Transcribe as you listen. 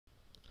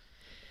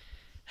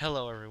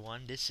Hello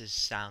everyone, this is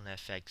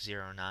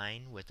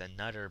SoundFX09 with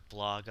another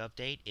blog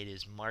update. It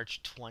is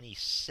March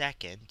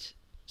 22nd,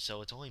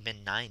 so it's only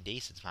been 9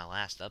 days since my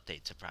last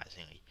update,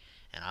 surprisingly.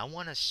 And I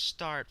want to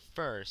start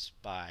first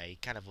by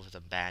kind of with a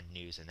bad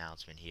news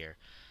announcement here.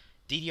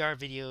 DDR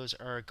videos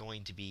are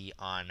going to be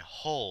on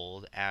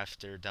hold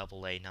after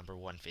AA number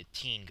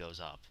 115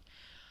 goes up.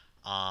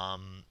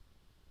 Um,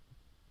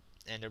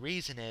 and the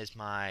reason is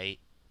my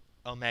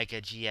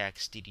Omega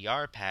GX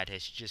DDR pad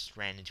has just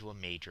ran into a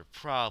major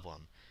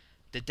problem.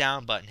 The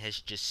down button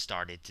has just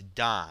started to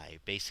die.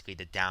 Basically,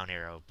 the down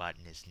arrow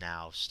button is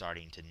now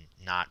starting to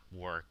not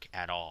work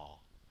at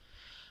all.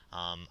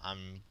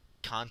 I'm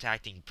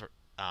contacting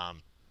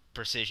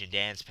Precision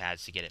Dance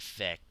Pads to get it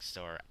fixed,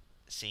 or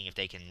seeing if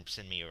they can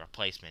send me a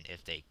replacement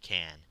if they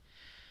can.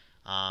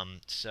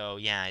 So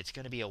yeah, it's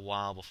going to be a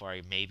while before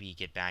I maybe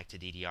get back to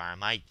DDR. I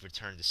might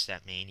return to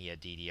Stepmania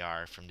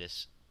DDR from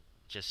this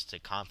just to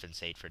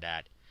compensate for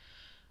that.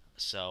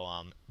 So,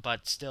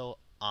 but still,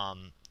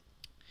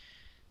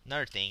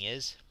 another thing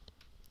is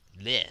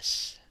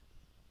this.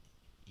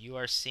 You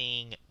are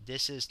seeing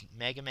this is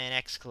Mega Man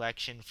X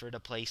Collection for the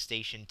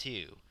PlayStation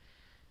 2.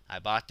 I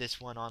bought this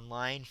one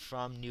online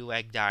from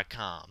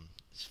Newegg.com.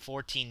 It's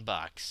 14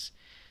 bucks.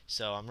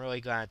 So I'm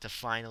really glad to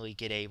finally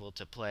get able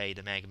to play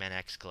the Mega Man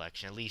X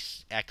Collection, at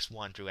least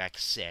X1 through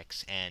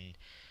X6, and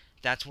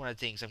that's one of the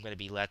things I'm going to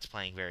be Let's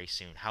Playing very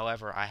soon.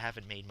 However, I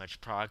haven't made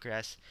much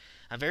progress.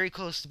 I'm very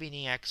close to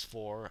beating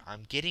X4.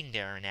 I'm getting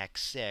there in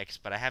X6,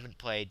 but I haven't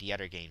played the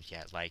other games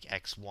yet, like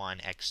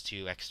X1,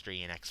 X2,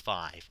 X3, and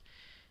X5.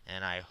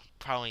 And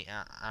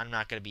I'm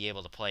not going to be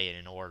able to play it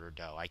in order,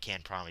 though. I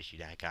can't promise you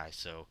that, guys.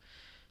 So,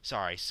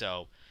 sorry.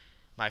 So,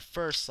 my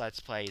first Let's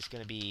Play is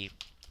going to be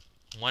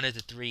one of the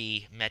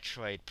three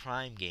Metroid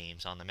Prime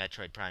games on the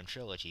Metroid Prime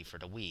Trilogy for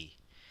the Wii.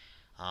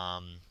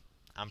 Um,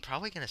 I'm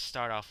probably going to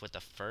start off with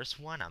the first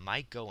one. I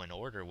might go in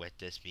order with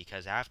this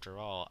because, after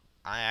all,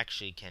 I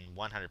actually can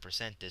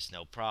 100% this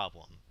no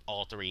problem.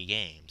 All three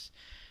games.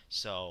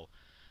 So,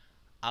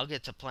 I'll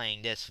get to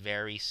playing this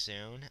very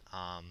soon.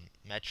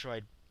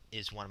 Metroid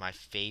is one of my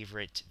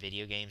favorite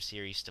video game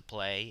series to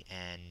play,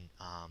 and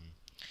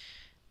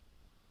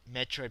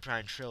Metroid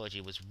Prime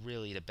Trilogy was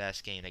really the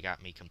best game that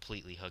got me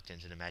completely hooked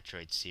into the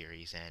Metroid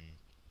series, and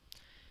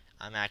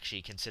I'm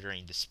actually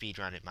considering to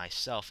speedrun it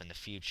myself in the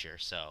future,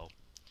 so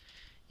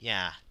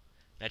yeah,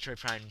 Metroid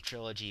Prime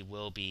Trilogy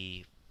will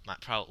be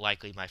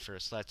likely my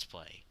first Let's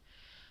Play.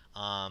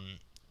 Um,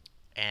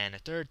 and a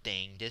third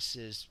thing, this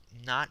is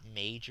not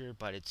major,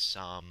 but it's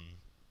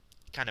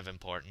kind of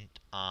important.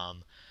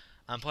 I'm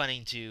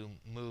planning to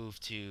move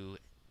to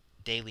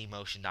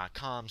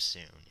Dailymotion.com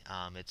soon.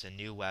 It's a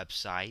new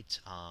website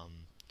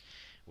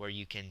where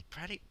you can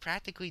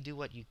practically do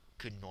what you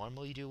could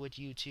normally do with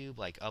YouTube,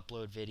 like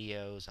upload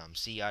videos,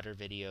 see other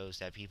videos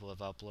that people have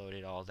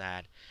uploaded, all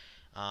that,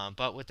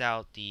 but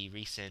without the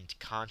recent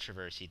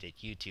controversy that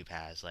YouTube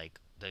has, like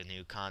the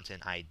new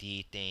content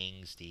ID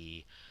things,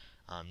 the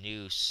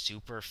new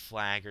super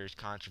flaggers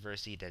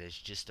controversy that has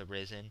just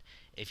arisen.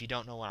 If you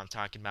don't know what I'm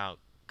talking about,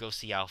 go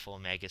see Alpha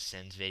Omega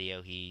Sin's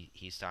video.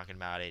 He's talking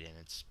about it, and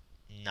it's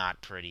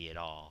not pretty at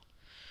all.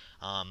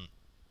 Um,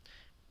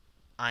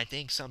 I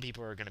think some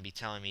people are going to be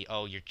telling me,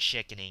 "Oh, you're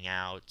chickening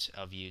out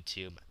of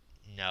YouTube."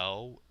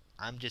 No,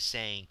 I'm just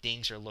saying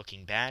things are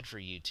looking bad for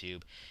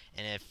YouTube,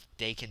 and if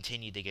they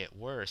continue to get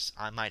worse,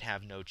 I might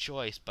have no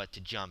choice but to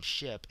jump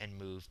ship and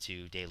move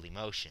to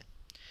Dailymotion.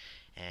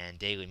 And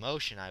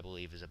Dailymotion, I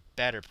believe, is a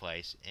better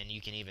place, and you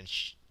can even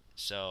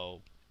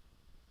so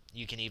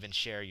you can even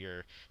share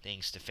your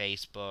things to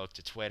Facebook,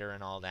 to Twitter,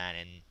 and all that,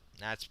 and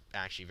that's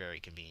actually very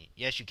convenient.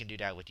 Yes, you can do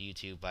that with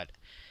YouTube, but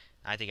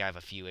I think I have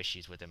a few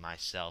issues with it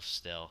myself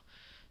still.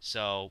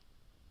 So,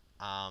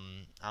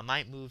 I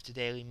might move to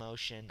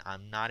Dailymotion.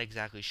 I'm not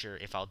exactly sure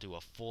if I'll do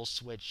a full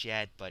switch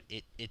yet, but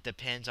it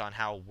depends on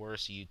how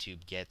worse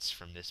YouTube gets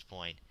from this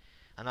point.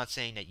 I'm not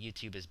saying that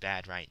YouTube is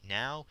bad right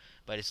now,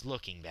 but it's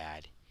looking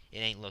bad. It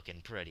ain't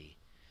looking pretty.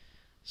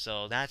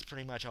 So that's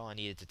pretty much all I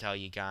needed to tell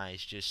you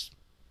guys. Just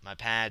my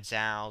pad's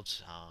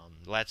out,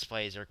 Let's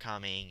Plays are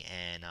coming,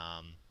 and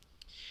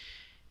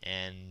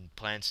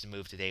plans to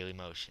move to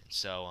Dailymotion.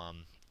 So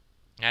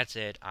that's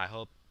it. I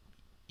hope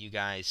you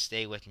guys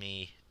stay with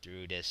me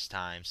through this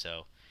time.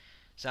 So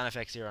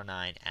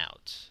SoundFX09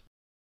 out.